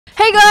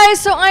Hey guys,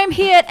 so I'm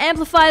here at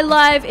Amplify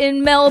Live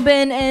in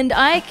Melbourne and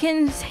I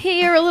can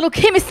hear a little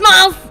Kimmy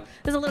smiles.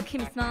 There's a little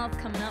Kimmy smiles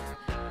coming up.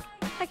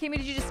 Hi Kimmy,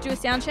 did you just do a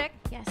sound check?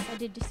 Yes, I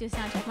did just do a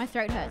sound check. My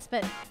throat hurts,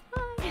 but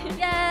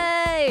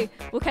Yay!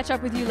 We'll catch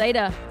up with you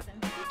later.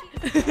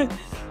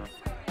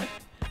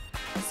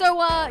 So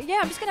yeah,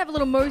 I'm just gonna have a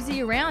little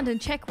mosey around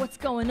and check what's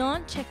going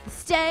on, check the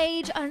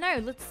stage. I don't know,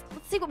 let's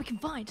see what we can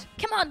find.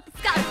 Come on,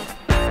 let's go!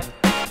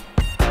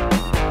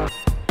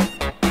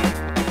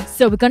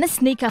 So we're gonna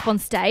sneak up on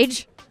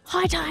stage.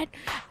 Hi Tyde!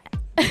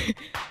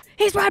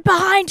 He's right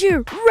behind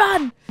you!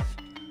 Run!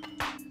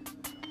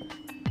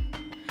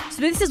 So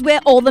this is where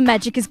all the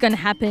magic is gonna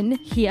happen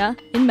here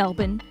in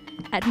Melbourne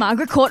at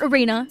Margaret Court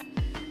Arena.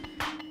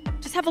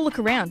 Just have a look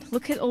around.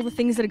 Look at all the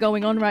things that are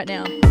going on right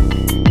now.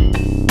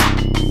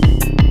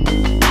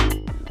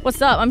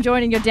 What's up? I'm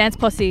joining your dance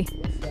posse.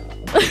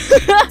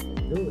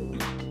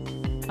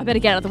 I better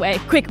get out of the way.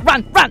 Quick,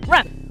 run, run,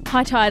 run!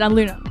 Hi Tyde, I'm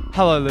Louna.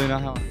 Hello Luna,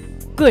 how are you?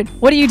 Good.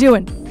 What are you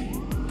doing?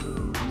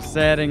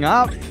 Setting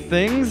up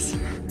things.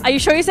 Are you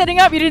sure you're setting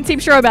up? You didn't seem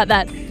sure about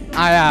that.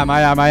 I am.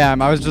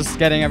 I was just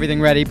getting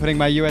everything ready, putting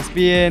my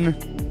USB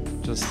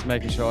in, just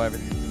making sure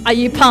everything. Are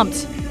you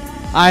pumped?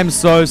 I'm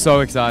so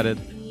excited.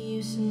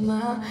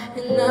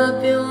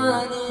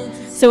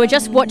 So we're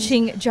just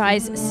watching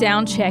Jai's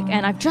sound check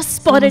and I've just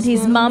spotted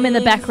his mum in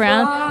the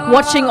background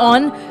watching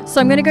on. So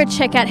I'm going to go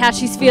check out how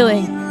she's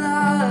feeling.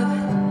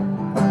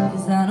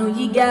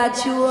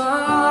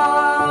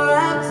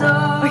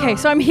 Okay,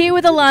 so I'm here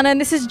with Alana and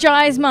this is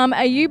Jai's mum.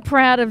 Are you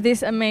proud of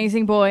this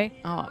amazing boy?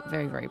 Oh,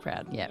 very, very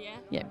proud. Yeah.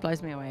 Yeah, it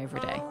blows me away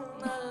every day.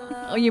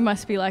 Oh, you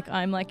must be like,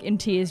 I'm like in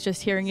tears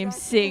just hearing him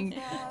sing.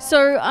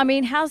 So, I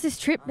mean, how's this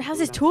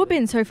tour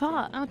been so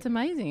far? Oh, it's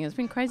amazing. It's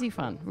been crazy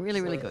fun. Really,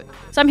 really good.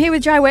 So I'm here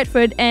with Jai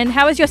Waetford and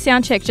how was your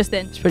sound check just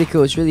then? It's pretty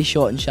cool. It's really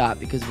short and sharp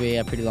because we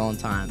are pretty low on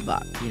time,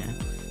 but you know.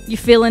 You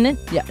feeling it?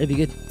 Yeah, it'll be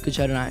good. Good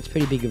show tonight. It's a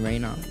pretty big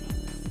arena.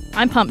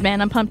 I'm pumped,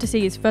 man. I'm pumped to see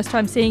you. It's the first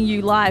time seeing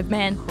you live,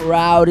 man.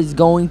 Crowd is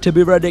going to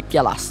be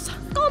ridiculous.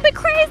 It's gonna be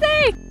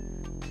crazy!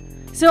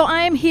 So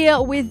I am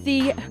here with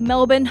the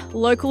Melbourne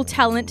local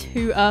talent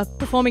who are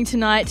performing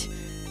tonight.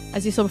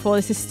 As you saw before,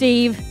 this is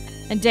Steve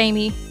and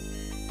Damie.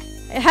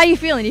 How are you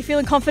feeling? You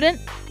feeling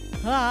confident?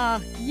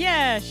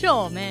 Yeah,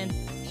 sure, man.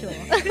 Sure.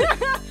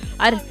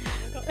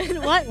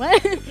 What?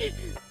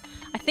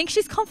 I think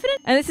she's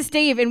confident. And this is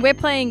Steve, and we're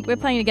playing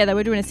together.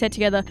 We're doing a set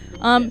together.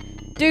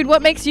 Dude,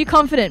 what makes you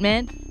confident,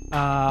 man?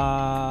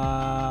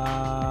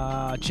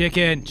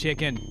 Chicken.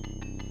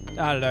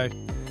 I don't know.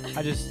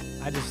 I just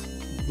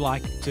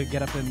like to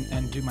get up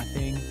and do my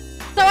thing.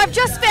 So I've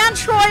just found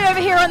Troy over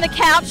here on the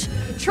couch.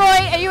 Troy,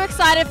 are you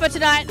excited for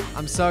tonight?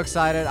 I'm so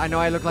excited. I know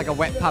I look like a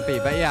wet puppy,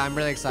 but yeah, I'm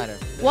really excited.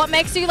 What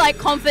makes you like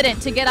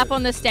confident to get up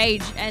on the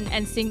stage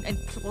and sing and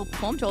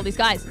perform to all these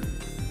guys?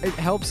 It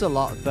helps a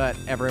lot that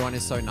everyone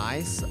is so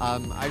nice.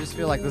 I just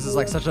feel like this is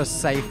like such a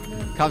safe,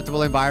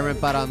 comfortable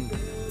environment, but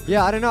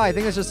yeah, I don't know. I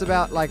think it's just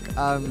about like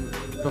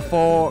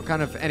before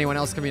kind of anyone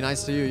else can be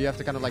nice to you, you have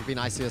to kind of like be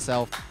nice to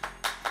yourself.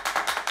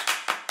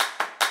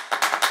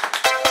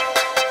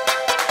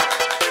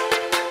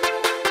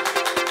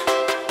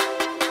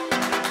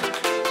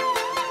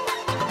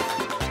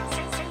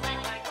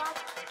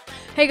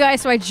 Hey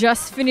guys, so I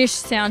just finished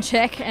sound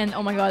check and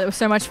oh my god, it was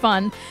so much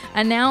fun.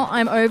 And now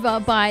I'm over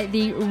by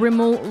the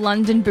Rimmel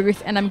London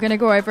booth and I'm going to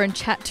go over and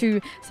chat to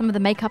some of the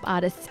makeup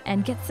artists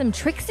and get some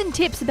tricks and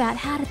tips about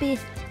how to be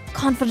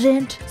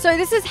confident. So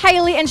this is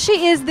Hayley and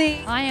she is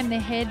I am the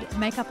head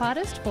makeup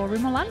artist for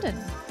Rimmel London.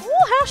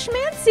 Oh, how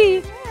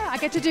schmancy. Yeah, I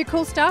get to do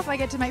cool stuff. I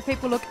get to make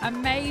people look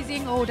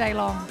amazing all day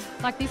long.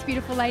 Like this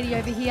beautiful lady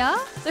over here.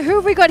 So who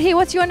have we got here?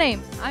 What's your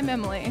name? I'm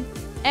Emily.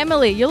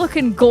 Emily, you're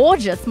looking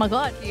gorgeous. My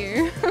god. Thank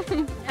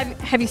you.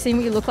 Have you seen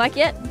what you look like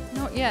yet?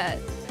 Not yet.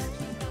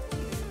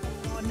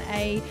 On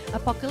a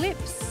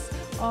Apocalypse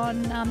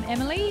on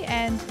Emily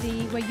and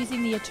we're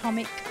using the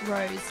Atomic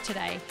Rose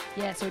today.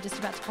 Yeah, so we're just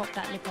about to pop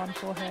that lip on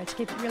for her to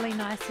keep it really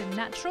nice and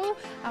natural.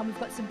 We've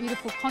got some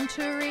beautiful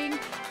contouring,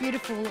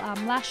 beautiful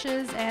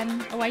lashes,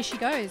 and away she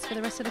goes for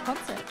the rest of the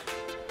concert.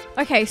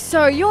 Okay,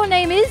 so your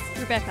name is?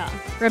 Rebecca.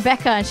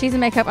 Rebecca, and she's a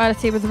makeup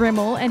artist here with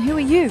Rimmel. And who are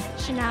you?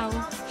 Chanel.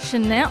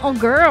 Chanel? Oh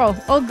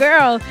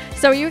girl.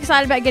 So are you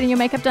excited about getting your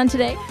makeup done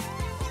today?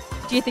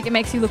 Do you think it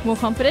makes you look more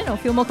confident or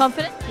feel more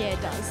confident? Yeah,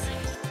 it does.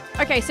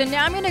 Okay, so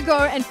now I'm going to go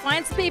and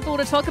find some people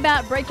to talk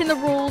about breaking the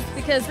rules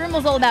because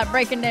Rimmel's all about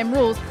breaking them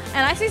rules.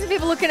 And I see some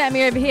people looking at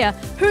me over here.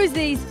 Who are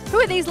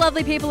these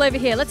lovely people over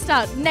here? Let's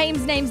start.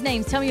 Names.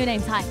 Tell me your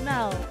names. Hi.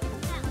 Mel.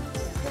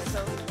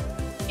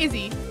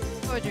 Izzy.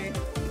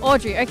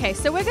 Audrey. Okay,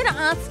 so we're going to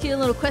ask you a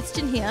little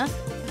question here.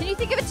 Can you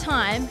think of a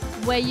time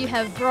where you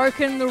have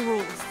broken the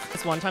rules?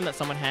 This one time that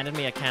someone handed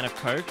me a can of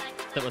Coke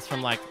that was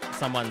from like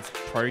someone's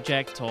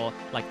project or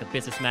like the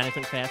business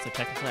management fair, so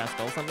technically I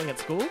stole something at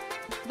school.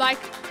 Like,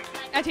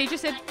 our teacher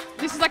said,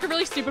 this is like a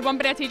really stupid one,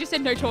 but our teacher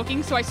said no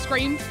talking, so I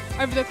screamed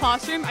over the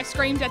classroom. I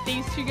screamed at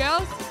these two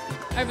girls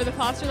over the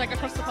classroom, like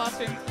across the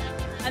classroom.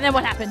 And then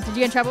what happened? Did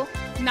you get in trouble?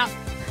 No.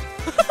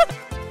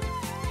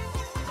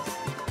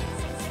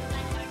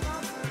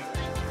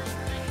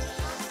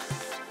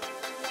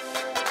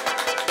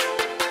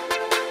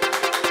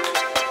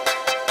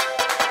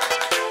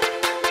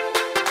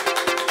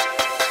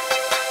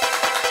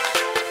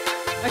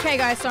 Okay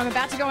guys, so I'm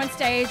about to go on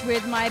stage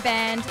with my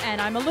band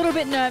and I'm a little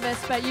bit nervous,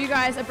 but you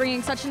guys are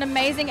bringing such an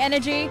amazing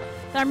energy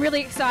that I'm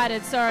really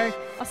excited. So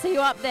I'll see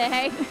you up there,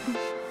 hey?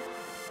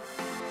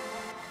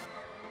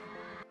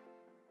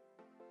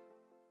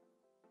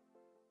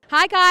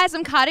 Hi guys,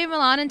 I'm Cardi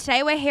Milan and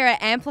today we're here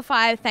at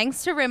Amplify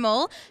thanks to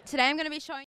Rimmel. Today I'm going to be showing